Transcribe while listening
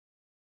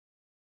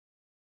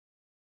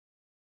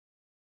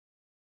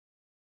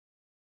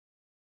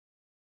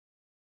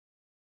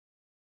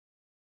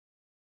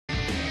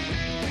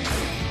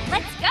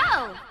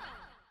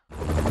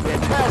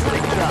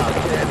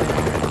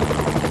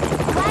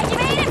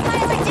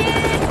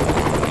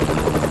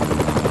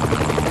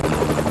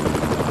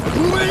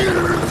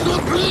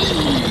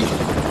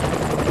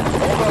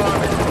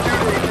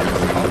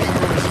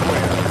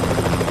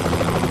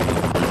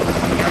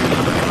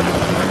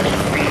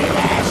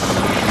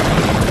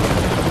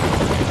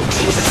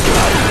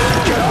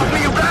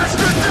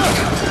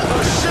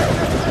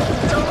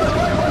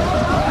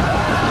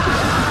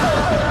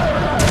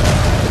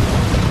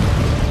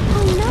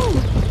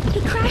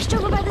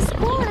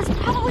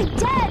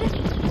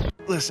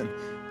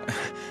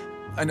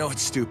I know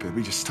it's stupid.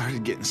 We just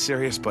started getting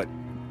serious, but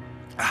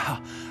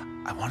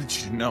I wanted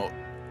you to know.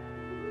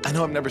 I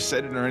know I've never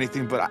said it or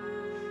anything, but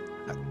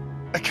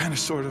I kind of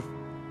sort of,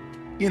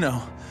 you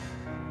know,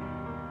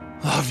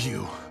 love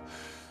you.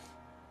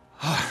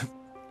 Oh,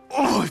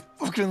 I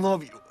fucking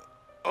love you.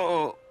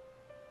 Oh.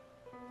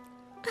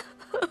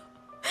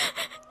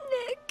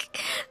 Nick.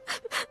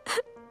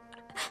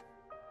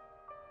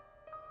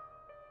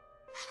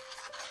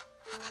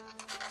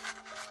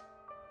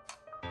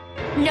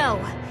 No.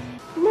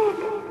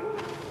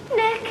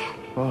 Nick.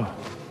 Oh.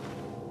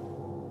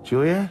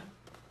 Juliet?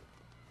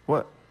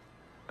 What?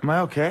 Am I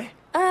okay?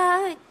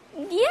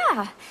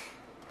 Yeah.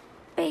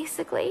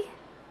 Basically.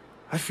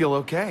 I feel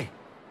okay.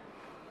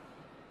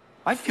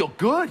 I feel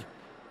good.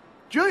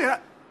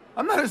 Juliet,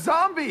 I'm not a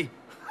zombie.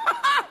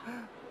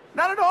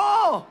 Not at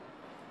all.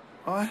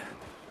 What?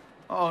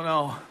 Oh,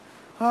 no.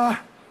 Nick,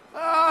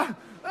 I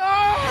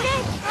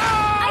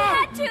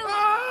had to.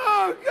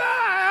 Oh,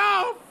 God.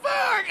 Oh,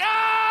 fuck.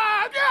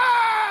 Oh,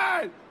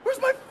 God. Where's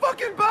my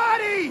fucking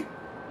body?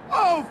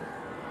 Oh,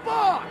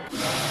 fuck.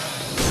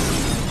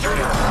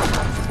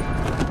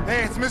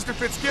 Hey, it's Mr.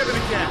 Fitzgibbon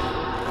again.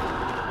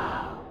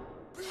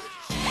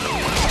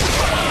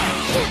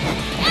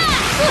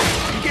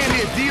 You gave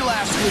me a D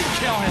last week.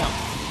 Kill him.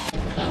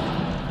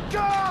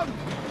 Come!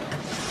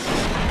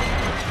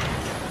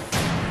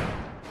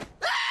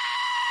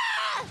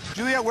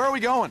 Juliet, where are we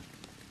going?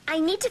 I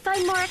need to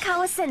find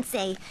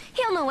Morikawa-sensei.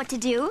 He'll know what to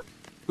do.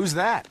 Who's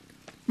that?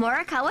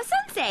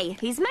 Morikawa-sensei.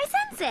 He's my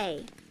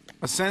sensei.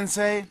 A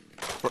sensei?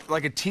 Or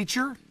like a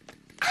teacher?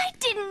 I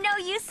didn't know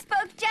you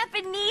spoke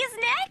Japanese,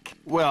 Nick.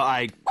 Well,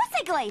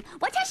 Osegoe,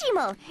 watashi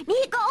mo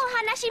nihiko o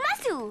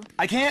hanashimasu.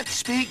 I can't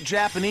speak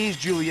Japanese,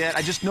 Juliet.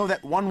 I just know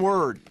that one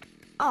word.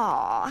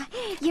 Aw,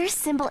 your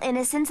simple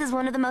innocence is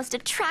one of the most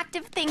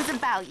attractive things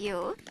about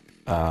you.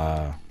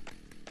 Yeah.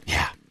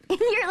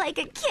 You're like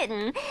a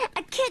kitten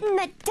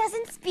that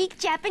doesn't speak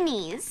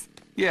Japanese.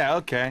 Yeah,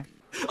 okay.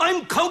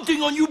 I'm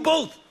counting on you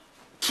both!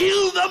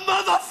 Kill the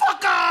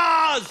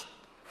motherfuckers!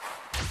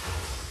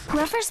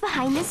 Whoever's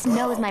behind this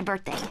knows my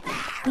birthday.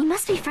 We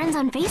must be friends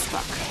on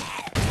Facebook.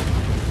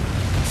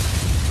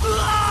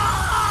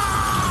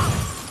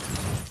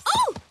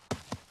 Oh!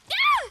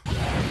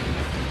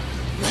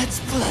 Let's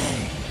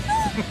play.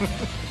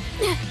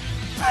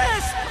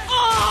 Best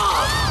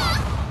off!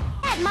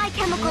 That My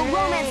Chemical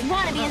Romance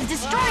wannabe is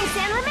destroying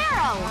San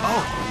Romero.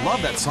 Oh, I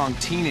love that song,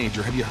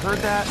 Teenager. Have you heard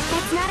that?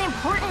 It's not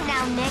important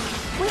now, Nick.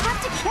 We have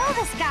to kill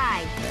this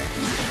guy.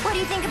 What do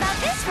you think about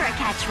this for a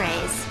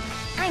catchphrase?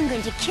 I'm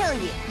going to kill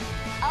you.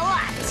 A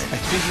lot.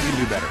 I think you can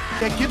do better.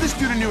 Yeah, give this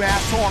dude a new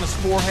asshole on his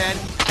forehead.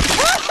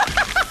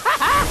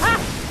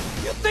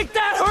 You think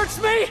that hurts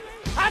me?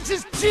 I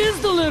just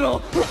jizzed a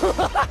little.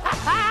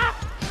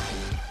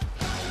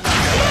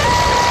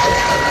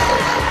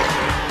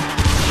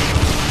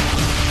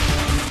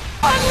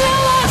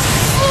 Vanilla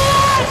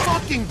slut!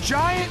 Fucking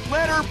giant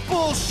letter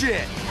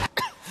bullshit!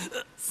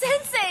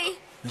 Sensei!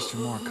 Mr.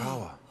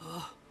 Morikawa.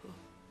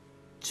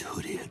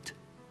 Juliet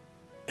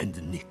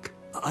and Nick,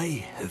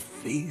 I have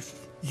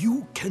faith.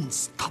 You can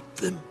stop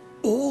them.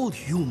 All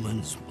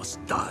humans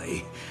must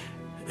die,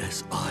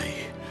 as I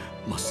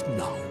must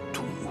now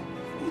too.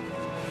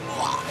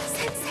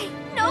 Sensei,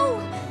 no!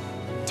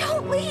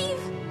 Don't leave!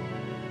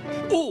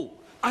 Oh,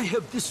 I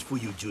have this for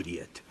you,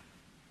 Juliet.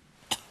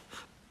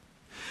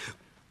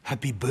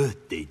 Happy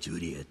birthday,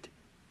 Juliet.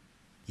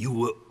 You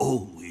were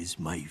always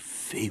my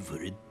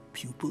favorite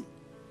pupil.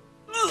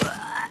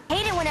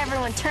 Hate it when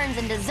everyone turns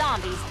into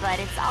zombies, but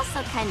it's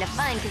also kind of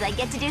fun because I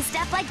get to do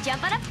stuff like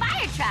jump on a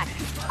fire truck.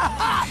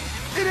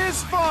 It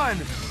is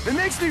fun! It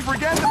makes me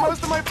forget that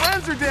most of my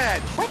friends are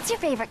dead! What's your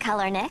favorite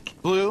color, Nick?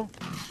 Blue?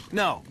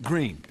 No,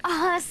 green.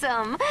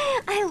 Awesome.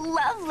 I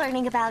love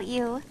learning about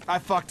you. I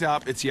fucked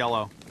up. It's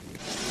yellow.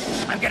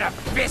 I'm gonna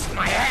fist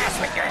my ass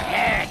with your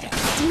head!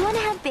 Do you want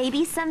to have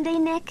babies someday,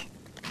 Nick?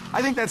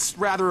 I think that's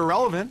rather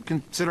irrelevant,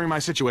 considering my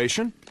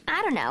situation.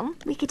 I don't know.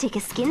 We could take a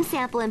skin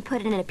sample and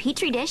put it in a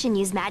petri dish and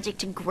use magic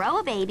to grow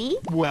a baby.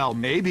 Well,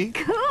 maybe.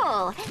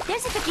 Cool.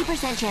 There's a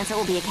 50% chance it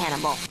will be a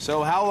cannibal.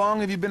 So how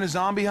long have you been a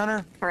zombie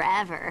hunter?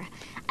 Forever.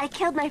 I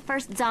killed my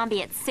first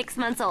zombie at 6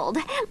 months old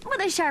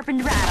with a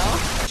sharpened rattle.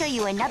 I'll show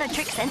you another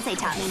trick Sensei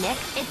taught me, Nick.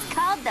 It's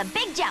called the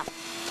big jump.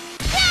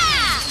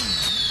 Yeah!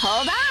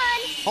 Hold on.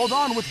 Hold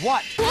on, with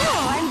what?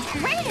 Oh, I'm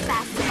great at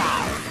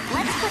basketball.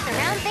 Let's put the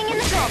round thing in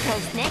the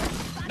goalpost, Nick.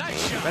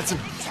 That's a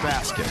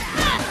basket.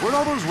 Where'd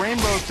all those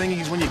rainbow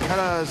thingies when you cut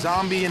a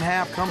zombie in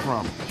half come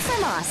from?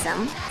 Some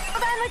awesome.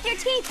 Hold on with your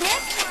teeth,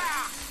 Nick.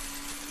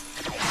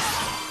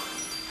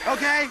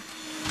 Okay.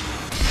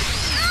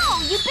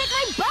 Ow! You bit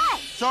my butt!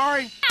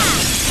 Sorry.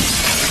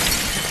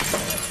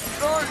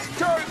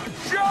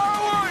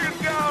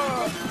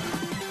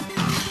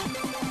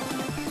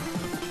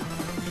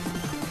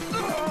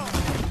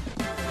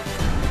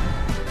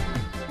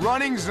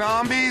 Running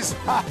zombies?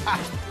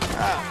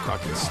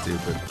 Fucking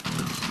stupid.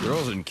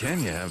 Girls in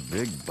Kenya have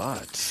big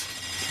butts.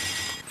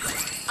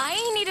 I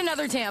need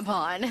another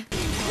tampon.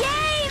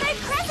 Yay, my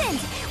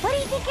present! What do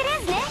you think it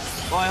is, Nick?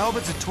 Well, I hope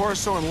it's a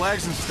torso and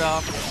legs and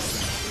stuff.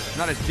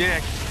 Not a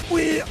dick.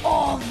 We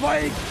are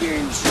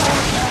Vikings, short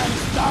and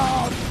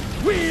stout.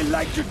 We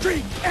like to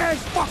drink and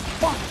fuck.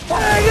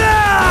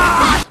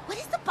 What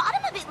does the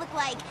bottom of it look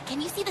like? Can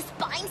you see the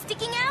spine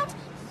sticking out?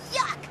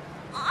 Yuck!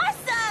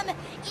 Awesome!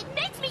 It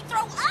makes me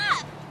throw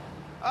up!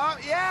 Oh,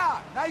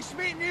 yeah. Nice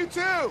meeting you,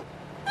 too.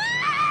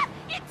 Ah!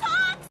 It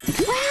talks!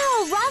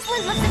 Wow,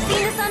 Rosalind must have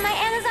seen this on my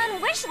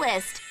Amazon wish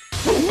list.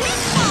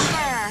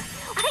 Bomber!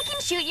 I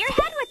can shoot your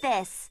head with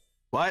this.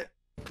 What?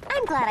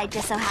 I'm glad I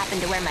just so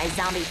happened to wear my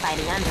zombie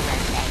fighting underwear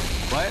today.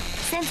 What?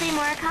 Sensei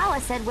Morikawa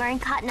said wearing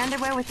cotton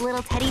underwear with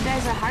little teddy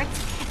bears or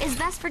hearts is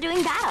best for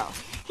doing battle.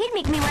 He'd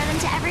make me wear them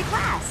to every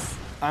class.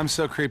 I'm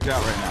so creeped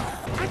out right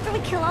now. After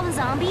we kill all the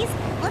zombies,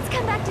 let's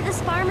come back to this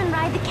farm and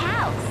ride the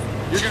cows.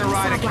 You're gonna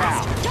ride a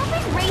cow. Don't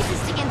be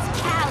racist against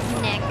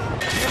cows, Nick.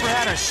 You ever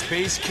had a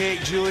space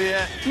cake,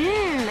 Juliet?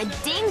 A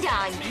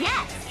ding-dong,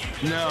 yes.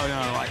 No,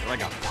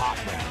 like a pop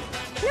brownie.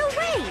 No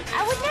way,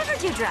 I would never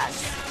do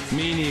drugs.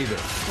 Me neither.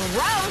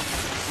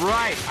 Gross.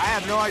 Right, I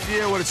have no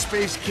idea what a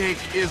space cake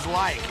is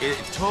like. It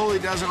totally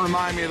doesn't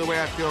remind me of the way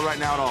I feel right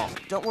now at all.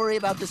 Don't worry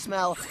about the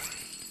smell.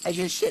 I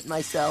just shit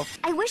myself.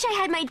 I wish I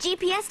had my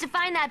GPS to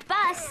find that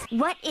bus.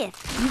 What if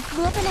you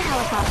flew up in a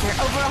helicopter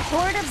over a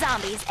horde of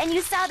zombies and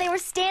you saw they were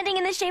standing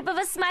in the shape of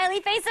a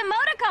smiley face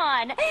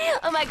emoticon?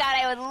 Oh my god,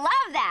 I would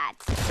love that.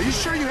 Are you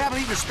sure you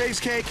haven't eaten a space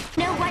cake?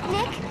 Know what,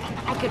 Nick?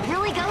 I could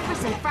really go for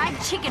some fried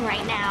chicken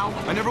right now.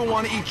 I never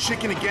want to eat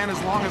chicken again as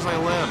long as I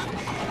live.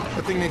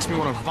 That thing makes me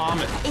want to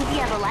vomit. If you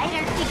have a lighter,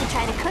 you could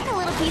try to cook a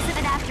little piece of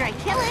it after I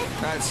kill it.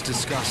 That's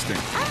disgusting.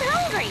 I'm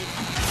hungry.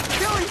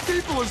 Killing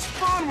people is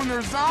fun when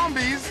they're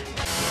zombies.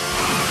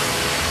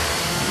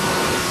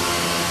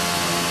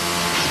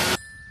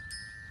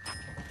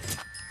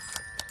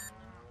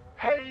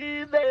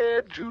 Hey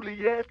there,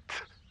 Juliet.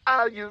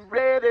 Are you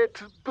ready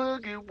to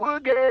boogie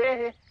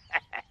woogie?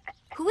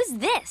 Who is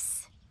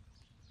this?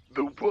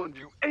 The one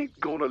you ain't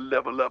gonna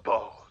level up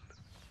on.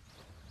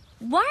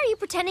 Why are you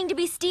pretending to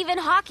be Stephen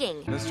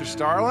Hawking? Mr.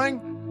 Starling?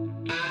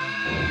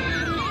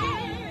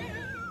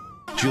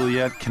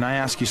 Juliet, can I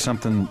ask you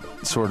something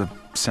sort of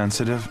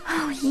sensitive?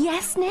 Oh,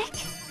 yes, Nick?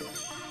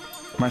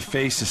 My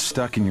face is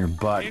stuck in your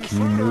butt.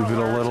 Can you move it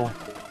a little?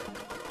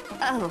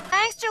 Oh.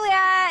 Thanks,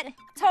 Juliet.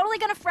 Totally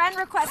gonna friend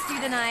request you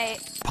tonight.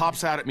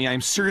 Pops out at me.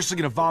 I'm seriously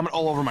gonna vomit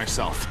all over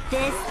myself.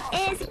 This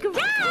is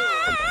great!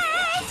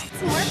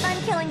 It's more fun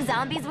killing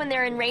zombies when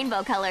they're in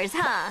rainbow colors,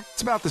 huh?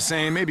 It's about the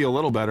same, maybe a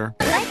little better.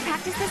 When I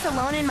practice this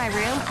alone in my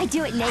room, I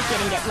do it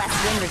naked and get less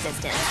wind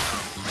resistance.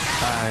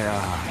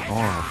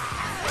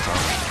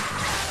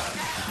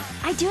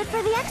 I do it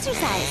for the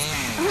exercise.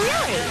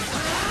 Really?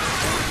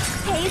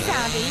 Hey,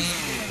 zombies.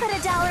 Put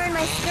 $1 in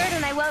my skirt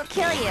and I won't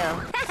kill you.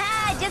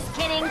 Haha, just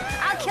kidding.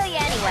 I'll kill you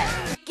anyway.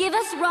 Give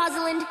us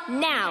Rosalind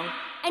now.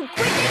 And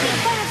quit making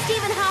fun of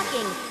Stephen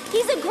Hawking.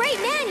 He's a great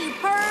man, you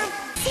perv.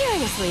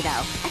 Seriously,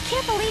 though, I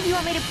can't believe you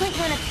want me to put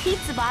you in a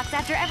pizza box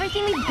after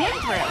everything we've been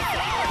through.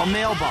 A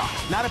mailbox,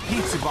 not a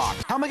pizza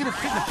box. How am I gonna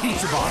fit in a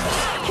pizza box?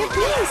 You're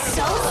being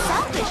so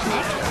selfish,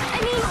 Nick.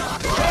 I mean,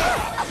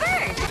 a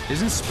bird.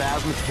 Isn't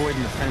spasmatoid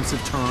an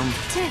offensive term?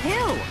 To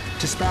who?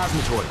 To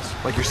spasmatoids,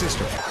 like your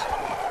sister.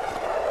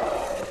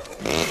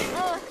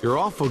 You're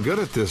awful good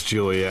at this,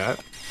 Juliet.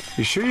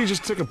 You sure you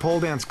just took a pole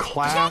dance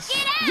class?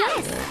 Check it out!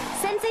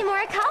 Yes, Sensei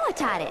Morikawa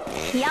taught it.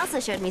 He also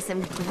showed me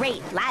some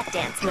great lap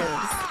dance moves.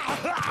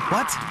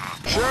 What?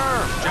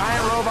 Sure,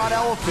 giant robot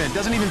elephant.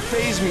 Doesn't even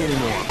faze me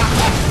anymore.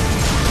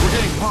 We're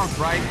getting punked,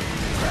 right?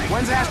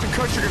 When's Ashton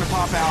Kutcher gonna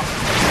pop out?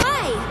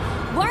 Why?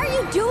 Why are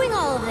you doing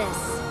all of this?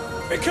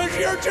 Because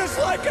you're just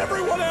like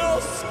everyone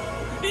else.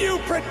 You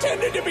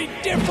pretended to be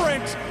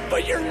different,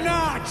 but you're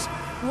not.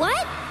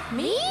 What?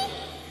 Me?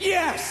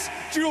 Yes,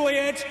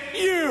 Juliet,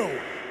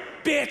 you,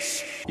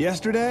 bitch.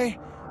 Yesterday,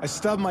 I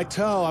stubbed my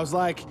toe. I was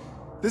like,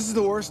 this is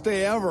the worst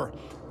day ever.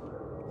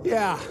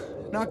 Yeah,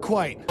 not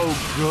quite. Oh,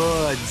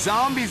 good.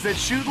 Zombies that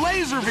shoot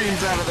laser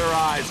beams out of their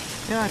eyes.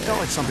 Yeah, I felt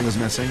like something was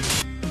missing.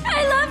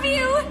 I love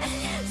you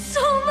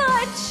so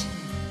much.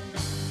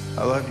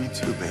 I love you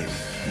too, baby.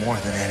 More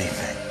than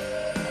anything.